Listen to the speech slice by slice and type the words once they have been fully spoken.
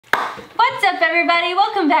What's up, everybody?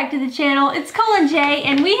 Welcome back to the channel. It's Cole and Jay,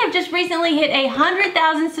 and we have just recently hit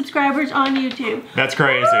 100,000 subscribers on YouTube. That's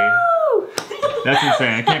crazy. Woo! That's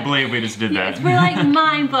insane. I can't believe we just did that. Yes, we're like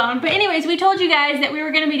mind blown. But anyways, we told you guys that we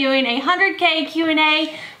were going to be doing a 100K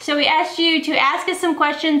Q&A. So we asked you to ask us some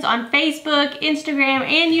questions on Facebook, Instagram,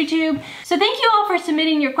 and YouTube. So thank you all for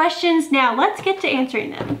submitting your questions. Now let's get to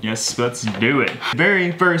answering them. Yes, let's do it.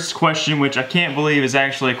 Very first question, which I can't believe is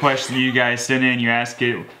actually a question that you guys sent in. You ask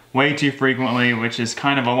it way too frequently, which is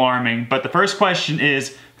kind of alarming. But the first question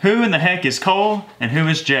is, who in the heck is Cole and who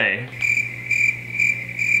is Jay?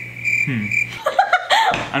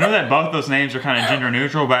 I know that both those names are kind of gender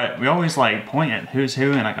neutral, but we always like point at who's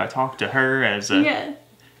who, and like I talk to her as a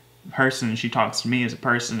person, and she talks to me as a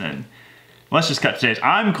person, and let's just cut to chase.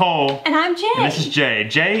 I'm Cole. And I'm Jay. And this is Jay.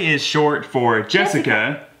 Jay is short for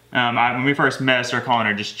Jessica. When we first met, I started calling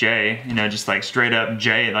her just Jay, you know, just like straight up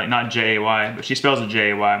Jay, like not J-A-Y, but she spells it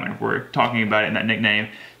J-A-Y when we're talking about it in that nickname.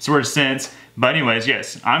 Sort of sense. But anyways,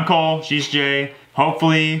 yes, I'm Cole, she's Jay.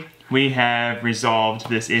 Hopefully we have resolved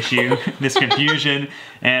this issue, this confusion,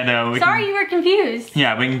 and Sorry you were confused.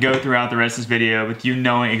 Yeah, we can go throughout the rest of this video with you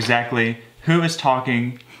knowing exactly who is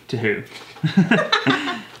talking to who.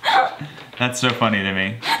 That's so funny to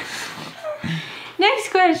me.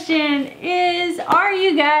 Next question is, are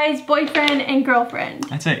you guys boyfriend and girlfriend?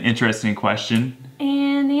 That's an interesting question.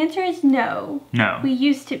 And the answer is no. No. We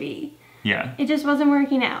used to be. Yeah. It just wasn't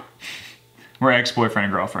working out. We're ex-boyfriend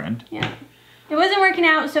and girlfriend. Yeah. It wasn't working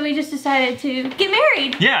out, so we just decided to get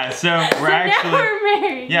married. Yeah, so we're actually... now we're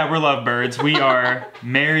married. Yeah, we're lovebirds. We are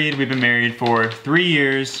married. We've been married for 3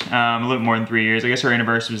 years, a little more than 3 years. I guess our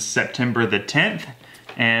anniversary was September the 10th.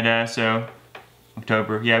 And so,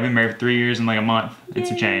 October. Yeah, we've been married for 3 years and like a month and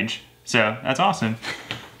some change. So, that's awesome.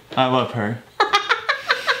 I love her.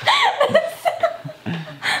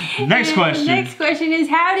 Next question. Next question is,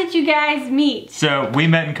 how did you guys meet? So, we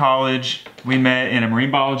met in college. We met in a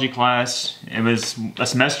marine biology class. It was a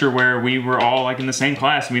semester where we were all like in the same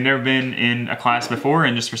class. We'd never been in a class before,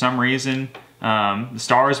 and just for some reason, the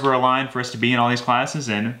stars were aligned for us to be in all these classes,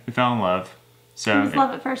 and we fell in love. So it was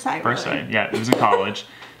love at first sight. First really. sight, yeah. It was in college.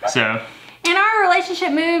 So. And our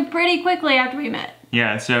relationship moved pretty quickly after we met.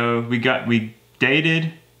 Yeah. So we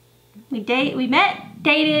dated. We met,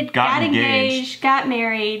 dated, got engaged, got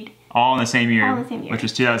married. All in the same year. All in the same year. Which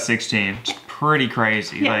was 2016. It's pretty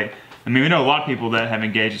crazy. Yeah. Like, I mean, we know a lot of people that have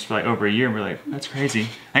engagements for like over a year, and we're like, that's crazy.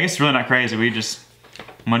 I guess it's really not crazy. We just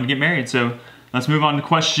wanted to get married. So let's move on to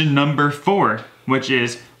question number 4, which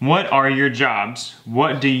is, what are your jobs?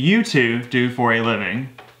 What do you two do for a living?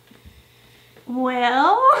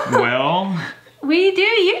 Well, we do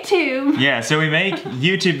YouTube. Yeah, so we make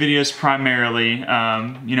YouTube videos primarily.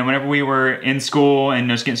 You know, whenever we were in school and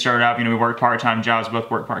just getting started out, you know, we worked part-time jobs, both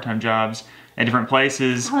worked part-time jobs at different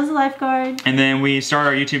places. I was a lifeguard. And then we started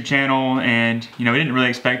our YouTube channel, and, you know, we didn't really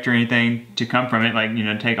expect or anything to come from it, like, you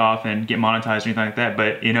know, take off and get monetized or anything like that,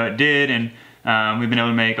 but, you know, it did, and we've been able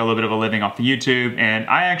to make a little bit of a living off of YouTube. And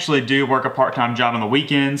I actually do work a part-time job on the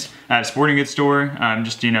weekends at a sporting goods store,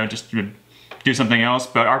 just, you know, just to do something else,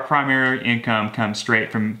 but our primary income comes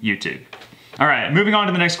straight from YouTube. All right, moving on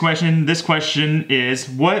to the next question. This question is,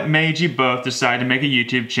 what made you both decide to make a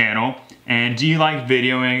YouTube channel? And do you like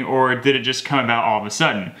videoing, or did it just come about all of a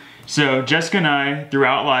sudden? So Jessica and I,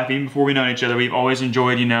 throughout life, even before we know each other, we've always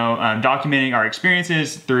enjoyed, you know, documenting our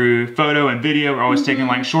experiences through photo and video. We're always taking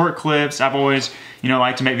like short clips. I've always, you know,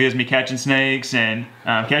 liked to make videos of me catching snakes and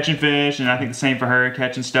catching fish, and I think the same for her,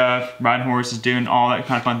 catching stuff, riding horses, doing all that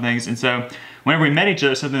kind of fun things. And so whenever we met each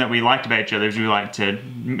other, something that we liked about each other is we liked to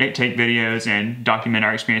take videos and document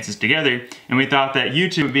our experiences together. And we thought that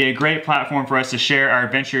YouTube would be a great platform for us to share our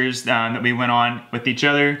adventures that we went on with each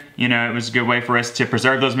other. You know, it was a good way for us to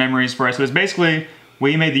preserve those memories for us. It was basically,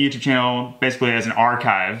 we made the YouTube channel basically as an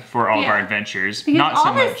archive for all of our adventures. Because not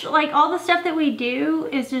so much. Like all the stuff that we do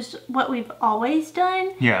is just what we've always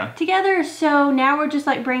done together. So now we're just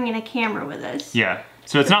like bringing a camera with us. Yeah.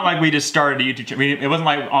 So it's not like we just started a YouTube channel. It wasn't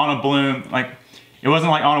like on a bloom, like, it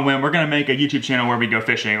wasn't like on a whim, we're gonna make a YouTube channel where we go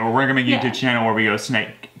fishing, or we're gonna make a YouTube channel where we go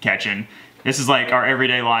snake catching. This is like our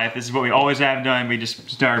everyday life. This is what we always have done. We just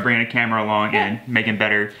started bringing a camera along and making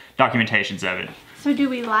better documentations of it. So do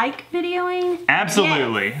we like videoing?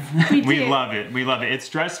 Absolutely. Yes, we love it. We love it. It's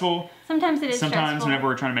stressful. Sometimes it is Sometimes whenever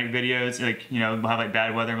we're trying to make videos, like, you know, we'll have like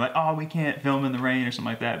bad weather and we're like, oh, we can't film in the rain or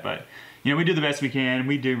something like that. But, you know, we do the best we can.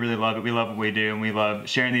 We do really love it. We love what we do, and we love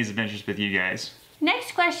sharing these adventures with you guys.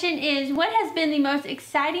 Next question is, what has been the most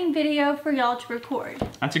exciting video for y'all to record?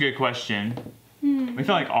 That's a good question. We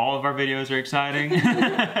feel like all of our videos are exciting.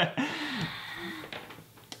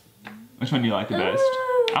 Which one do you like the best?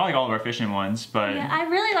 I like all of our fishing ones, but Yeah, I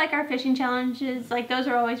really like our fishing challenges. Like those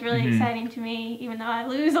are always really exciting to me, even though I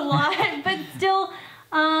lose a lot. But still,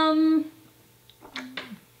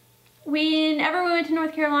 whenever we went to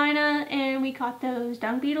North Carolina and we caught those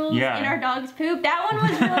dung beetles in our dog's poop, that one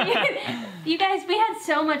was really. You guys, we had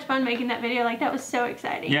so much fun making that video. Like that was so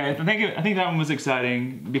exciting. Yeah, I think that one was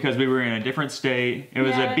exciting because we were in a different state. It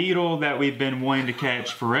was a beetle that we've been wanting to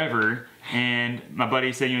catch forever. And my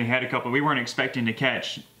buddy said, you know, he had a couple. We weren't expecting to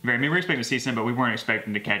catch very many. We were expecting to see some, but we weren't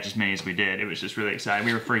expecting to catch as many as we did. It was just really exciting.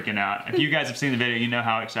 We were freaking out. If you guys have seen the video, you know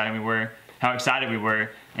how excited we were.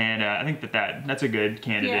 And I think that's a good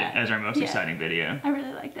candidate as our most exciting video. I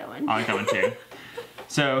really like that one. I like that one too.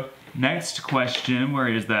 So next question, where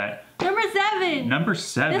is that? Number 7. Number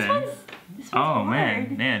 7. This one's oh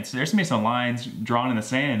hard. man, so there's gonna be some lines drawn in the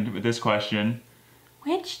sand with this question.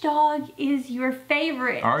 Which dog is your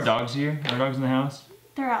favorite? Are our dogs here? Are our dogs in the house?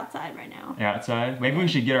 They're outside right now. Yeah, outside. Maybe we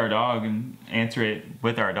should get our dog and answer it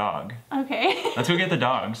with our dog. Okay. Let's go get the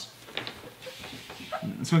dogs.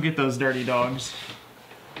 Let's go get those dirty dogs.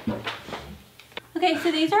 Okay,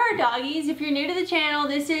 so these are our doggies. If you're new to the channel,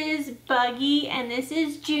 this is Buggy and this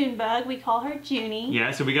is Junebug. We call her Junie.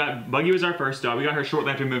 Yeah, so we got, Buggy was our first dog. We got her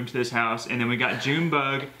shortly after we moved to this house. And then we got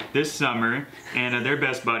Junebug this summer. And they're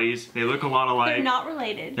best buddies. They look a lot alike. They're not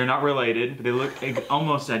related. They're not related, but they look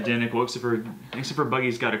almost identical except for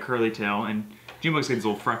Buggy's got a curly tail and Junebug's got these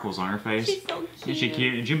little freckles on her face. She's so cute. Isn't she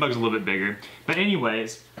cute? And Junebug's a little bit bigger. But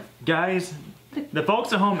anyways, guys, the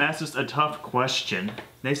folks at home asked us a tough question.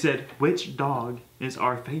 They said, which dog is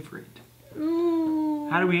our favorite?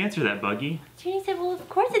 How do we answer that, Buggy? Junie said, well, of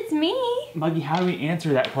course it's me. Buggy, how do we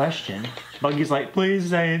answer that question? Buggy's like,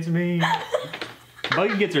 please say it's me.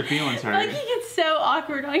 Buggy gets her feelings hurt. Buggy gets so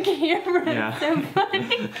awkward on camera. Yeah. It's so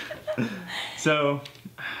funny. So,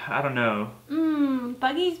 I don't know.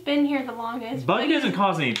 Buggy's been here the longest. Buggy doesn't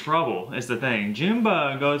cause any trouble, is the thing.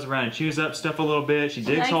 Junebug goes around and chews up stuff a little bit. She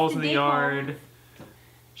digs holes in the yard.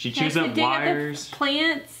 She chews up wires.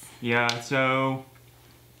 Plants. Yeah, so.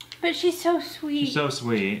 But she's so sweet. She's so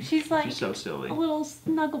sweet. She's like she's so silly. A little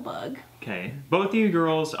snuggle bug. Okay, both of you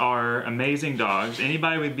girls are amazing dogs.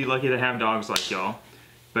 Anybody would be lucky to have dogs like y'all.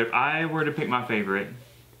 But if I were to pick my favorite,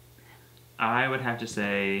 I would have to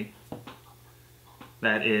say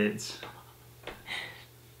that it's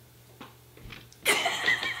I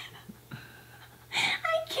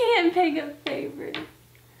can't pick a favorite.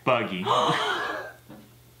 Buggy.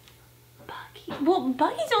 Well,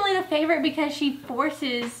 Buggy's only the favorite because she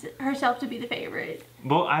forces herself to be the favorite.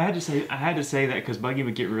 Well, I had to say that because Buggy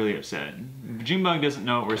would get really upset. Junebug doesn't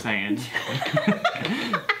know what we're saying.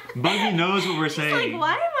 Buggy knows what we're saying. Like,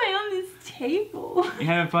 why am I on this table? You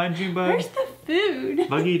having fun, Junebug? Where's the food?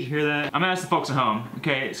 Buggy, did you hear that? I'm gonna ask the folks at home.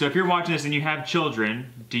 Okay, so if you're watching this and you have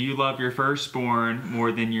children, do you love your firstborn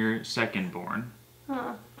more than your secondborn?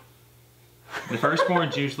 Huh. The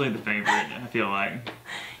firstborn's usually the favorite, I feel like.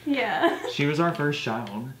 Yeah. She was our first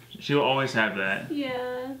child. She will always have that.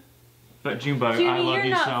 Yeah. But Junebug, Junie, I love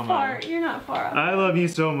you so much. You're not far off. I love you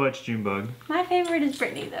so much, Junebug. My favorite is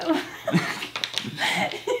Brittany, though.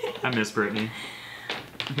 I miss Brittany.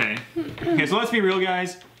 Okay. Okay, so let's be real,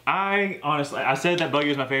 guys. I said that Buggy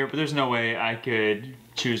was my favorite, but there's no way I could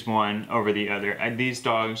choose one over the other. These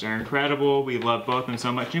dogs are incredible. We love both of them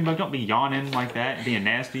so much. Junebug, don't be yawning like that and being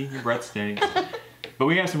nasty. Your breath stinks. But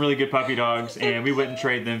we have some really good puppy dogs, and we wouldn't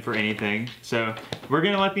trade them for anything. So we're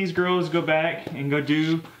gonna let these girls go back and go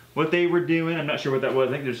do what they were doing. I'm not sure what that was.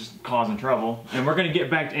 I think they're just causing trouble. And we're gonna get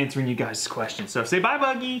back to answering you guys' questions. So say bye,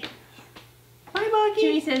 Buggy. Bye, Buggy.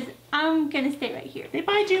 Junie says, I'm gonna stay right here. Say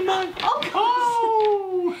bye, Junebug.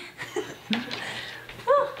 Oh!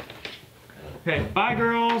 Okay, bye,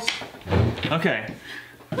 girls. Okay.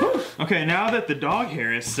 Okay, now that the dog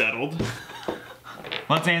hair is settled,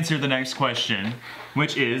 let's answer the next question,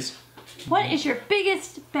 which is... What is your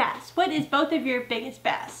biggest bass? What is both of your biggest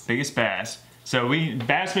bass? Biggest bass. So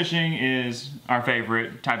bass fishing is our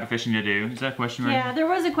favorite type of fishing to do. Is that a question right? Yeah, there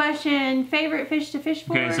was a question, favorite fish to fish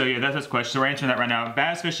for? Okay, so yeah, that's the question. So we're answering that right now.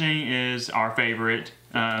 Bass fishing is our favorite.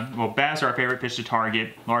 Well, bass are our favorite fish to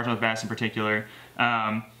target, largemouth bass in particular.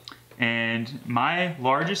 And my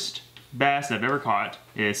largest bass I've ever caught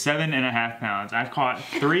is 7.5 pounds. I've caught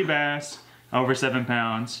 3 bass over 7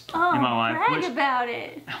 pounds in my life. Brag about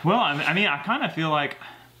it. Well, I mean, I kind of feel like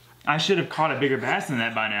I should have caught a bigger bass than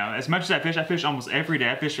that by now. As much as I fish almost every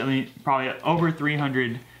day. I fish, probably over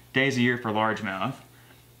 300 days a year for largemouth,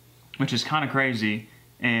 which is kind of crazy.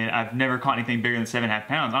 And I've never caught anything bigger than 7.5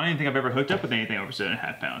 pounds. I don't even think I've ever hooked up with anything over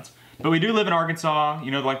 7.5 pounds. But we do live in Arkansas. You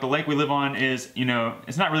know, like the lake we live on is, you know,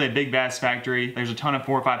 it's not really a big bass factory. There's a ton of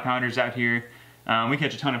 4 or 5 pounders out here. We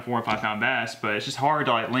catch a ton of 4 and 5 pound bass, but it's just hard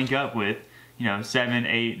to like link up with, you know, 7,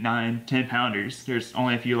 8, 9, 10 pounders. There's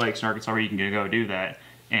only a few lakes in Arkansas where you can go do that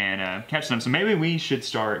and catch them. So maybe we should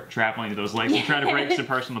start traveling to those lakes and try to break some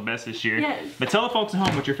personal bests this year. Yes. But tell the folks at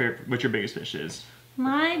home what your biggest fish is.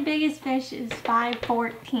 My biggest fish is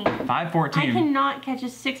 514. 514. I cannot catch a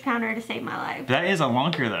 6 pounder to save my life. That is a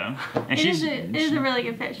lunker though. And It is a really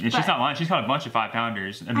good fish. And she's not lying. She's caught a bunch of 5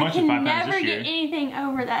 pounders. A I bunch of 5 can pounders never this year. get anything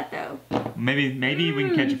over that though. Maybe we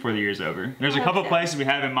can catch it before the year's over. There's a I couple hope so. places we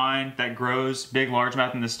have in mind that grows big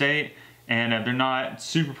largemouth in the state, and they're not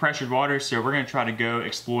super pressured waters, so we're gonna try to go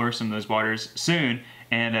explore some of those waters soon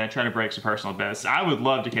and try to break some personal bests. I would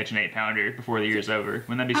love to catch an 8 pounder before the year's over.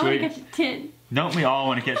 Wouldn't that be I want sweet? to catch a 10. Don't we all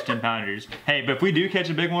want to catch 10 pounders? Hey, but if we do catch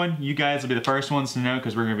a big one, you guys will be the first ones to know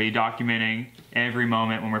because we're going to be documenting every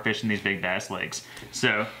moment when we're fishing these big bass lakes.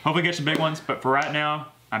 So hopefully get some big ones, but for right now,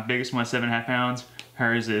 my biggest one is 7.5 pounds.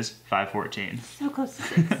 Hers is 514. So close to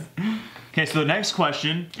 6. Okay, so the next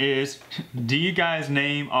question is, do you guys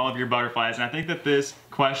name all of your butterflies? And I think that this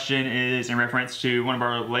question is in reference to one of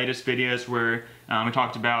our latest videos where we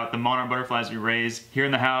talked about the monarch butterflies we raise here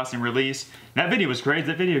in the house and release. That video was great.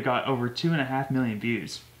 That video got over 2.5 million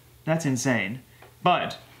views. That's insane.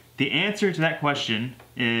 But the answer to that question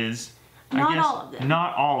is, Not all of them.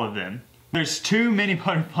 Not all of them. There's too many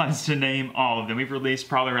butterflies to name all of them. We've released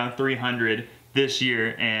probably around 300 this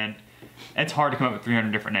year, and it's hard to come up with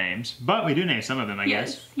 300 different names. But we do name some of them, I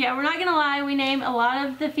guess. Yeah, we're not gonna lie. We name a lot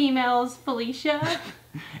of the females Felicia.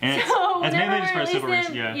 And So it's mainly whenever just we for a simple release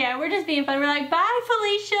reason, them, yeah. we're just being fun. We're like, bye,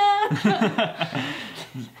 Felicia.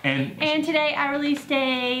 And And today I released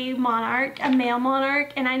a monarch, a male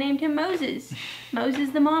monarch, and I named him Moses. Moses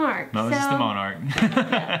the monarch. Moses so, the monarch.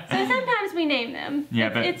 So sometimes we name them. Yeah,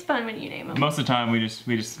 but it's fun when you name them. most of the time we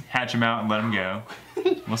just hatch them out and let them go.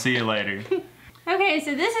 We'll see you later. Okay,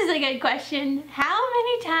 so this is a good question. How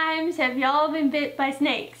many times have y'all been bit by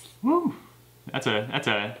snakes? Woo. That's a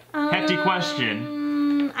hefty question.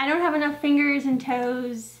 I don't have enough fingers and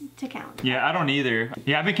toes to count. Yeah, I don't either.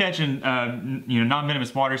 Yeah, I've been catching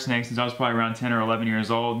non-venomous water snakes since I was probably around 10 or 11 years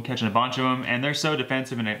old, catching a bunch of them, and they're so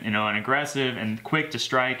defensive and and aggressive and quick to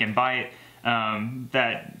strike and bite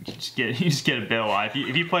that you just get a bit a lot.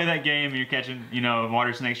 If you play that game and you're catching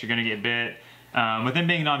water snakes, you're gonna get bit. With them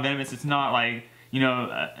being non-venomous, it's not like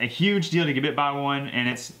a huge deal to get bit by one, and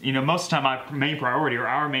it's most of the time our main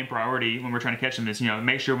priority when we're trying to catch them is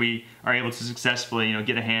make sure we are able to successfully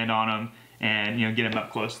get a hand on them and get them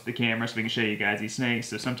up close to the camera so we can show you guys these snakes.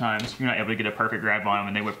 So sometimes you're not able to get a perfect grab on them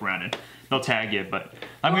and they whip around and they'll tag you, but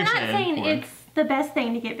like We're we've not said saying before, it's the best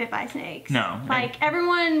thing to get bit by snakes. No. Like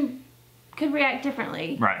everyone could react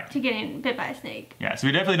differently Right. to getting bit by a snake. yeah, so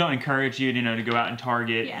we definitely don't encourage you to go out and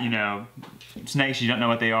target snakes you don't know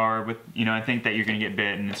what they are with I think that you're gonna get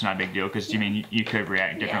bit and it's not a big deal because you could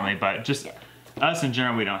react differently, but just us in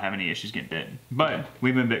general, we don't have any issues getting bit, but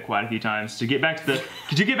we've been bit quite a few times. To get back to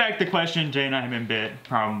the question, Jay and I have been bit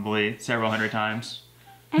probably several hundred times.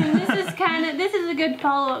 And this is a good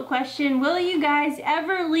follow-up question. Will you guys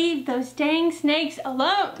ever leave those dang snakes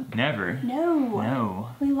alone? Never. No.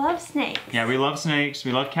 We love snakes. Yeah, we love snakes.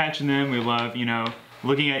 We love catching them. We love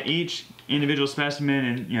looking at each individual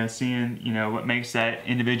specimen and seeing what makes that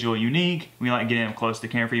individual unique. We like getting them close to the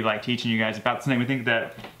camera. We like teaching you guys about the snake. We think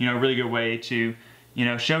that a really good way to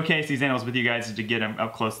showcase these animals with you guys is to get them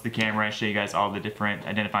up close to the camera and show you guys all the different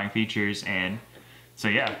identifying features. And so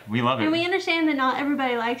yeah, we love it. And we understand that not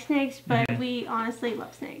everybody likes snakes, but we honestly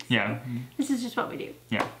love snakes. Yeah. This is just what we do.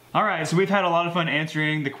 Yeah. All right, so we've had a lot of fun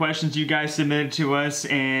answering the questions you guys submitted to us,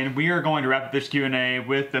 and we are going to wrap up this Q&A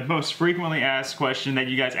with the most frequently asked question that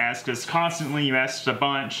you guys asked us constantly. You asked a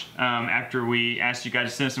bunch after we asked you guys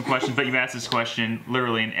to send us some questions, but you asked this question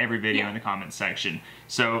literally in every video in the comments section.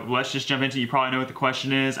 So let's just jump into it. You probably know what the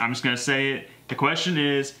question is. I'm just going to say it. The question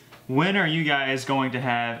is, when are you guys going to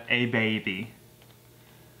have a baby?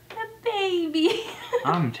 Baby.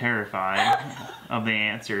 I'm terrified of the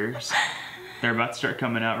answers. They're about to start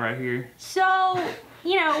coming out right here. So,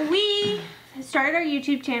 we started our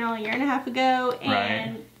YouTube channel a year and a half ago,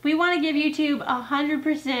 and we want to give YouTube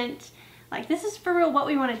 100%. Like, this is for real what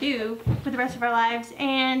we want to do for the rest of our lives.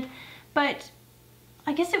 But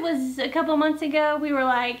I guess it was a couple months ago, we were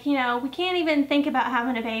like, we can't even think about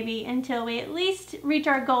having a baby until we at least reach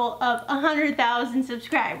our goal of 100,000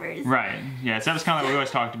 subscribers. Right. Yeah, so that was kind of what we always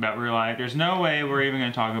talked about. We were like, there's no way we're even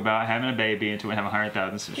going to talk about having a baby until we have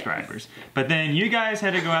 100,000 subscribers. Yes. But then you guys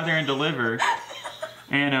had to go out there and deliver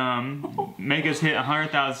and make us hit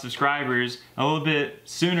 100,000 subscribers a little bit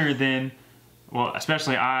sooner than, well,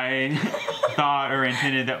 especially I thought or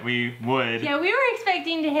intended that we would. Yeah, we were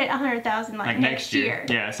expecting to hit 100,000 like next year.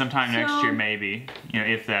 Yeah, sometime next year maybe, you know,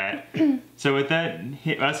 if that. So with that,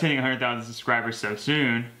 us hitting 100,000 subscribers so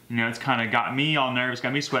soon, you know, it's kind of got me all nervous,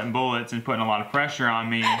 got me sweating bullets and putting a lot of pressure on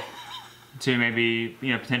me to maybe,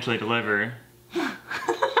 you know, potentially deliver and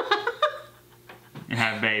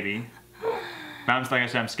have a baby. But I'm just, like I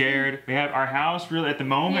said, I'm scared. We have our house really at the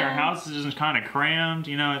moment. Our house is just kind of crammed.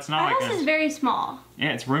 You know, it's not our like house is very small.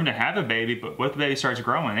 Yeah, it's room to have a baby, but what if the baby starts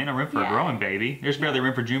growing? Ain't no room for a growing baby. There's barely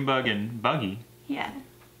room for Junebug and Buggy. Yeah.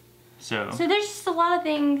 So there's just a lot of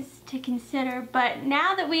things to consider. But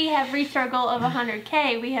now that we have reached our goal of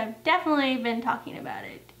 100K, we have definitely been talking about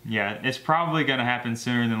it. Yeah, it's probably gonna happen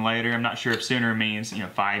sooner than later. I'm not sure if sooner means, you know,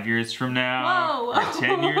 5 years from now or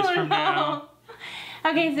 10 years from now.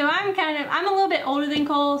 Okay, so I'm a little bit older than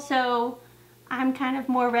Cole, so I'm kind of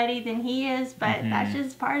more ready than he is, but that's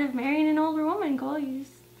just part of marrying an older woman, Cole. You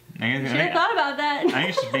should have thought about that. I think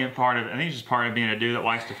it's just part of being a dude that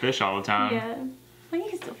likes to fish all the time. Yeah. Well, you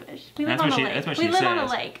can still fish. We live on a lake. That's what she says. We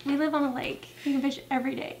live on a lake. We can fish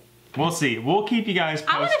every day. We'll see. We'll keep you guys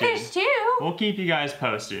posted. I want to fish too. We'll keep you guys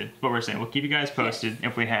posted. What we're saying. We'll keep you guys posted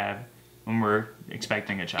if we have, when we're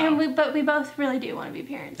expecting a child. But we both really do want to be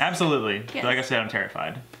parents. Absolutely. Yes. Like I said, I'm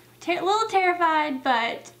terrified. A little terrified,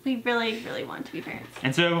 but we really, really want to be parents.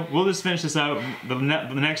 And so we'll just finish this up. The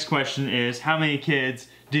next question is, how many kids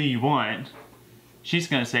do you want? She's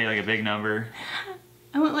gonna say like a big number.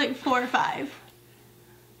 I want like 4 or 5.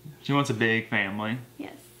 She wants a big family.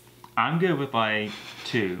 Yes. I'm good with like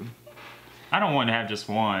 2. I don't want to have just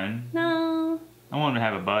one. No. I want to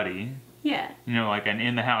have a buddy. Yeah. You know, like an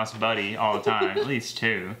in-the-house buddy all the time. At least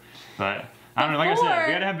 2. But I don't know, like I said,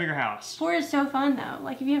 we gotta have a bigger house. 4 is so fun though.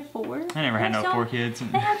 Like if you have 4. I never had no 4 kids.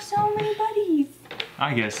 They have so many buddies.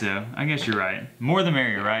 I guess so. I guess you're right. More the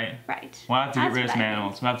merrier, right? Right. We'll have to get rid of some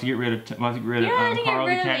animals. We'll have to get rid of Carl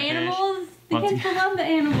the catfish. Animals. The kids will love the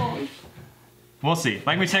animals. We'll see.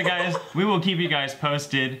 Like we said, guys, we will keep you guys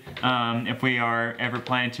posted if we are ever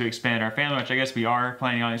planning to expand our family, which I guess we are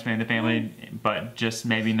planning on expanding the family, but just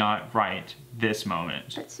maybe not right this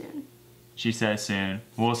moment. But soon. She says soon.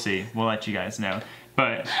 We'll see. We'll let you guys know.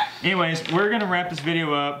 But anyways, we're going to wrap this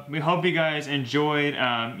video up. We hope you guys enjoyed,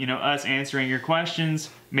 you know, us answering your questions.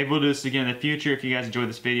 Maybe we'll do this again in the future. If you guys enjoyed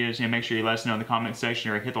this video, just, you know, make sure you let us know in the comment section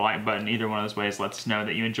or hit the like button. Either one of those ways lets us know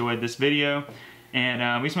that you enjoyed this video.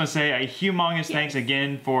 And we just want to say a humongous thanks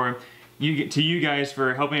again to you guys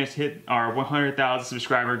for helping us hit our 100,000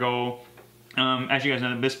 subscriber goal. As you guys know,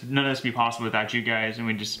 none of this would be possible without you guys, and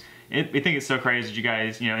we think it's so crazy that you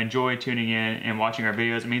guys, you know, enjoy tuning in and watching our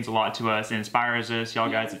videos. It means a lot to us. It inspires us.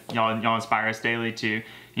 Y'all guys, y'all inspire us daily to,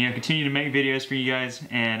 you know, continue to make videos for you guys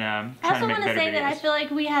and try to make better videos. I also want to say that I feel like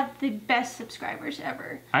we have the best subscribers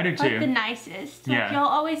ever. I do too. Like the nicest. Like y'all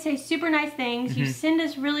always say super nice things. You send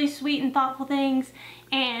us really sweet and thoughtful things,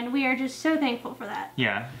 and we are just so thankful for that.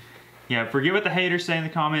 Yeah. Yeah, forget what the haters say in the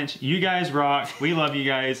comments. You guys rock. We love you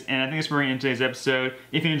guys. And I think that's where we're going to end today's episode.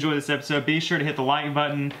 If you enjoyed this episode, be sure to hit the like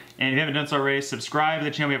button. And if you haven't done so already, subscribe to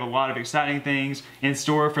the channel. We have a lot of exciting things in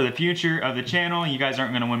store for the future of the channel. You guys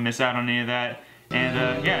aren't going to want to miss out on any of that.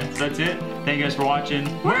 And yeah, so that's it. Thank you guys for watching.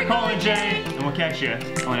 We're Cole and Jay, and we'll catch you on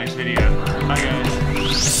the next video. Bye,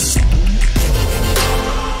 guys.